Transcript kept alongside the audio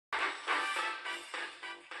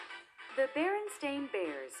The Berenstain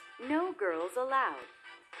Bears, no girls allowed.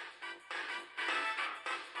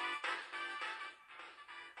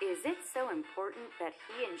 Is it so important that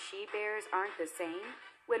he and she bears aren't the same,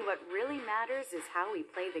 when what really matters is how we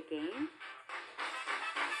play the game?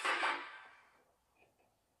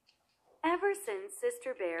 Ever since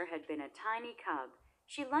Sister Bear had been a tiny cub,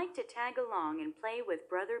 she liked to tag along and play with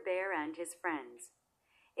Brother Bear and his friends.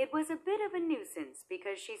 It was a bit of a nuisance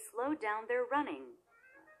because she slowed down their running.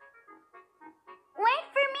 Wait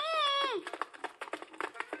for me!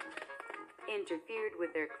 Interfered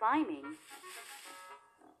with their climbing.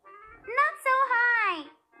 Not so high!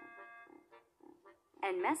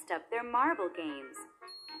 And messed up their marble games.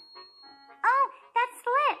 Oh, that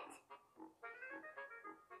slipped!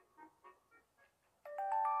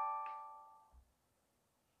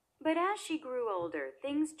 But as she grew older,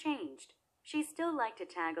 things changed. She still liked to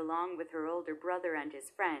tag along with her older brother and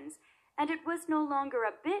his friends, and it was no longer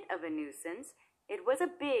a bit of a nuisance, it was a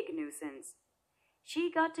big nuisance.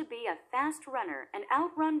 She got to be a fast runner and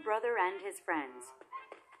outrun brother and his friends.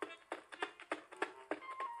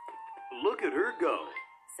 Look at her go,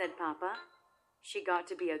 said Papa. She got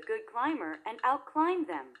to be a good climber and outclimb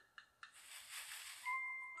them.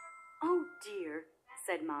 Oh dear,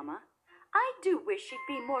 said Mama. I do wish she'd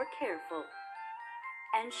be more careful.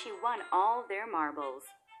 And she won all their marbles.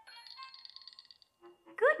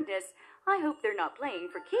 Goodness, I hope they're not playing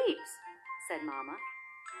for keeps, said Mama.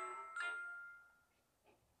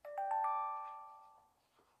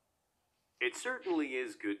 It certainly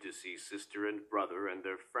is good to see sister and brother and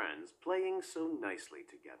their friends playing so nicely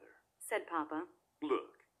together, said Papa.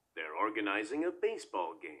 Look, they're organizing a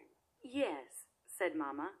baseball game. Yes, said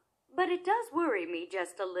Mama. But it does worry me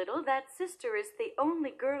just a little that sister is the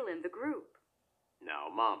only girl in the group. Now,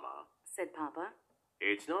 Mama, said Papa,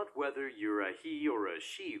 it's not whether you're a he or a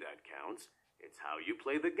she that counts. It's how you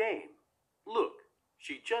play the game. Look,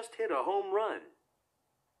 she just hit a home run.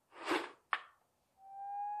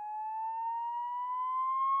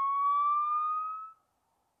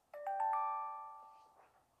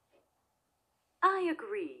 I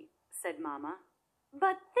agree, said Mama.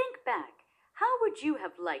 But think back. How would you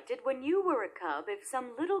have liked it when you were a cub if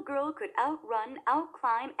some little girl could outrun,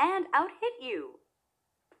 outclimb, and outhit you?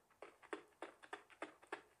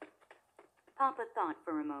 Papa thought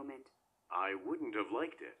for a moment. I wouldn't have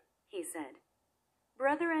liked it, he said.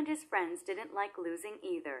 Brother and his friends didn't like losing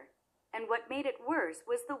either, and what made it worse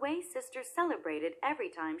was the way Sister celebrated every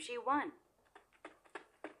time she won.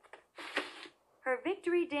 Her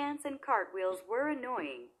victory dance and cartwheels were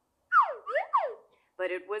annoying, but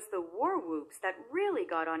it was the war whoops that really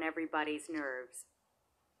got on everybody's nerves.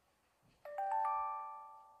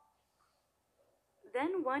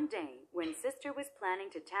 Then one day, when Sister was planning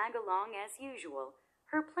to tag along as usual,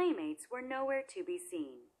 her playmates were nowhere to be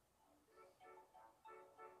seen.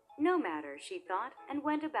 No matter, she thought, and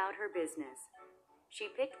went about her business. She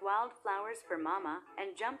picked wild flowers for Mama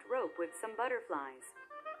and jumped rope with some butterflies.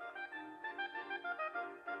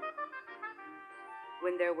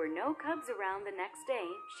 When there were no cubs around the next day,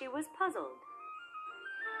 she was puzzled.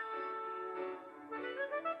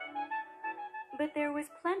 But there was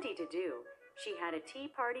plenty to do. She had a tea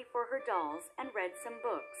party for her dolls and read some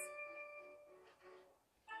books.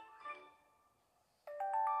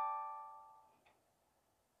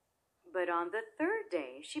 But on the third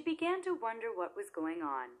day, she began to wonder what was going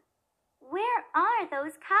on. Where are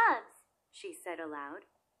those cubs? She said aloud.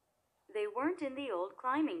 They weren't in the old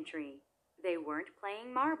climbing tree. They weren't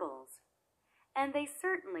playing marbles. And they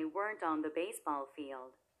certainly weren't on the baseball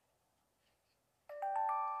field.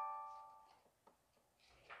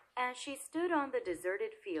 As she stood on the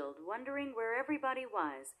deserted field, wondering where everybody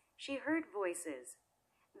was, she heard voices.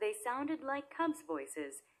 They sounded like cubs'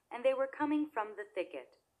 voices, and they were coming from the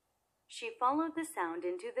thicket. She followed the sound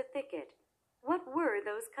into the thicket. What were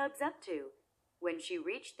those cubs up to? When she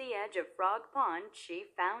reached the edge of Frog Pond, she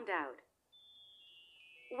found out.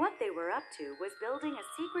 What they were up to was building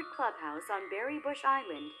a secret clubhouse on Berry Bush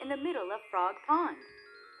Island in the middle of Frog Pond.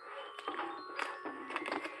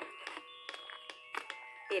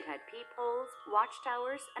 It had peepholes,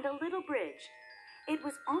 watchtowers, and a little bridge. It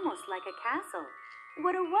was almost like a castle.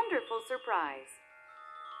 What a wonderful surprise!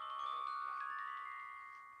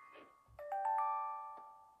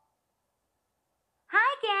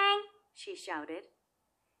 Hi, gang! She shouted.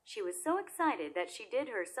 She was so excited that she did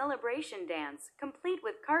her celebration dance, complete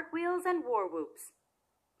with cartwheels and war whoops.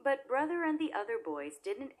 But Brother and the other boys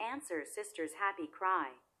didn't answer Sister's happy cry.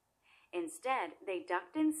 Instead, they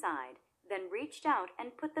ducked inside, then reached out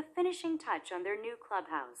and put the finishing touch on their new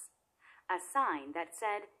clubhouse. A sign that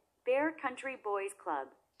said, Bear Country Boys Club,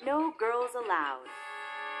 no girls allowed.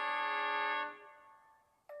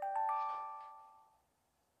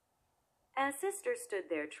 As Sister stood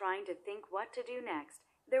there trying to think what to do next,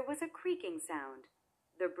 there was a creaking sound.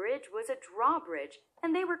 The bridge was a drawbridge,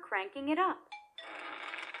 and they were cranking it up.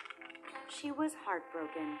 She was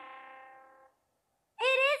heartbroken.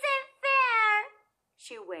 It isn't fair!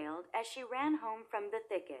 She wailed as she ran home from the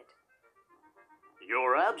thicket.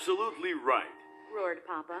 You're absolutely right, Roared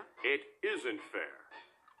Papa. it isn't fair.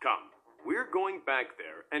 Come, we're going back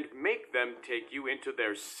there and make them take you into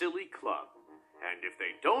their silly club. And if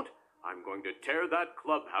they don't, I'm going to tear that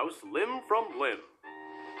clubhouse limb from limb.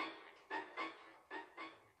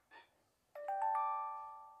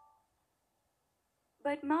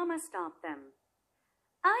 But Mama stopped them.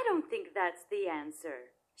 I don't think that's the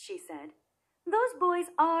answer, she said. Those boys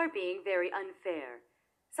are being very unfair.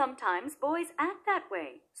 Sometimes boys act that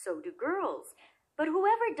way, so do girls. But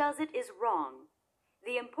whoever does it is wrong.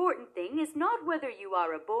 The important thing is not whether you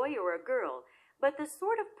are a boy or a girl, but the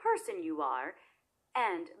sort of person you are.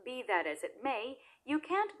 And, be that as it may, you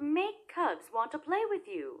can't make cubs want to play with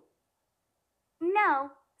you.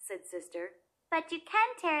 No, Said Sister. but you can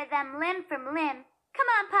tear them limb from limb. Come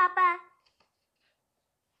on, Papa.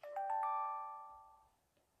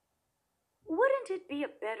 Wouldn't it be a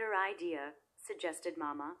better idea, suggested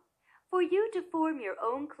Mama, for you to form your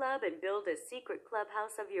own club and build a secret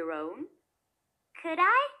clubhouse of your own? Could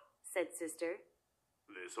I? Said Sister.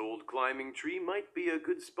 This old climbing tree might be a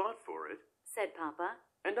good spot for it, Said Papa.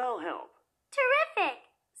 and I'll help. Terrific!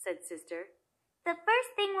 Said Sister. The first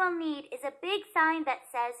thing we'll need is a big sign that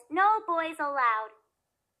says, "No boys allowed."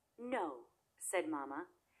 No, said Mama.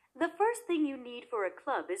 The first thing you need for a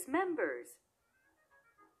club is members.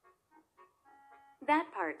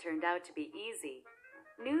 That part turned out to be easy.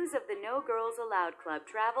 News of the No Girls Allowed Club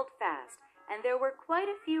traveled fast, and there were quite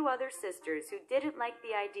a few other sisters who didn't like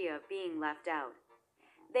the idea of being left out.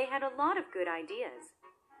 They had a lot of good ideas.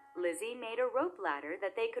 Lizzie made a rope ladder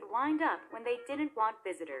that they could wind up when they didn't want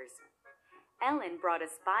visitors. Ellen brought a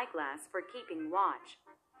spyglass for keeping watch.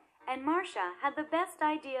 And Marcia had the best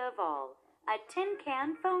idea of all, a tin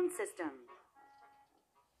can phone system.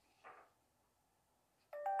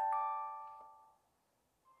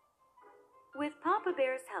 With Papa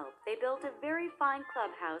Bear's help, they built a very fine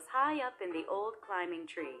clubhouse high up in the old climbing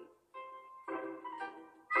tree.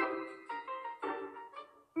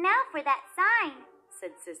 Now for that sign,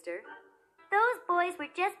 Said Sister. Those boys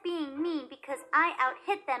were just being mean because I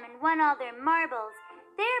out-hit them and won all their marbles.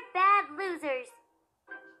 They're bad losers.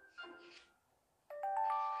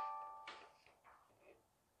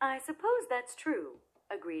 I suppose that's true,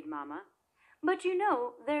 agreed Mama. But you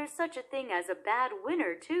know, there's such a thing as a bad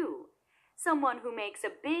winner, too. Someone who makes a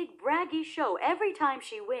big, braggy show every time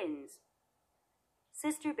she wins.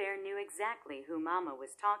 Sister Bear knew exactly who Mama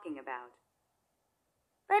was talking about.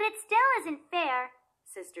 But it still isn't fair,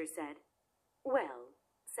 Sister said. Well,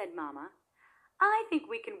 said Mama, I think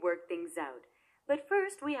we can work things out. But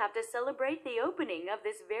first we have to celebrate the opening of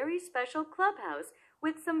this very special clubhouse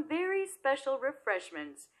with some very special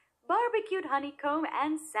refreshments, barbecued honeycomb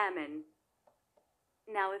and salmon.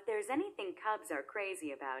 Now, if there's anything cubs are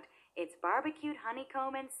crazy about, it's barbecued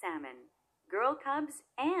honeycomb and salmon, girl cubs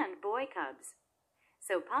and boy cubs.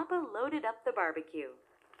 So Papa loaded up the barbecue.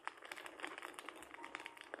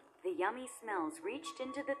 The yummy smells reached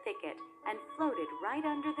into the thicket and floated right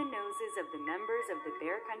under the noses of the members of the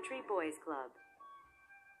Bear Country Boys Club.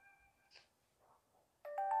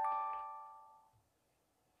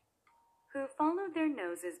 Who followed their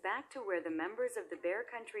noses back to where the members of the Bear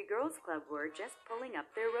Country Girls Club were just pulling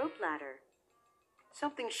up their rope ladder.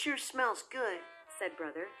 Something sure smells good. Said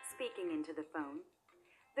Brother, speaking into the phone.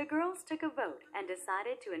 The girls took a vote and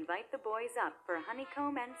decided to invite the boys up for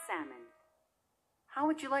honeycomb and salmon. How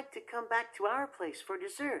would you like to come back to our place for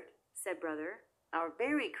dessert? Said Brother. Our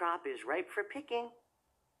berry crop is ripe for picking.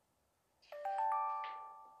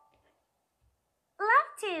 Love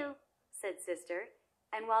to, Said Sister,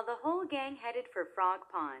 and while the whole gang headed for Frog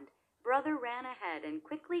Pond, Brother ran ahead and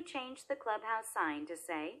quickly changed the clubhouse sign to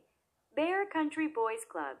say, Bear Country Boys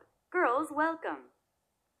Club, girls welcome.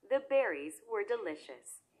 The berries were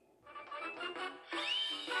delicious.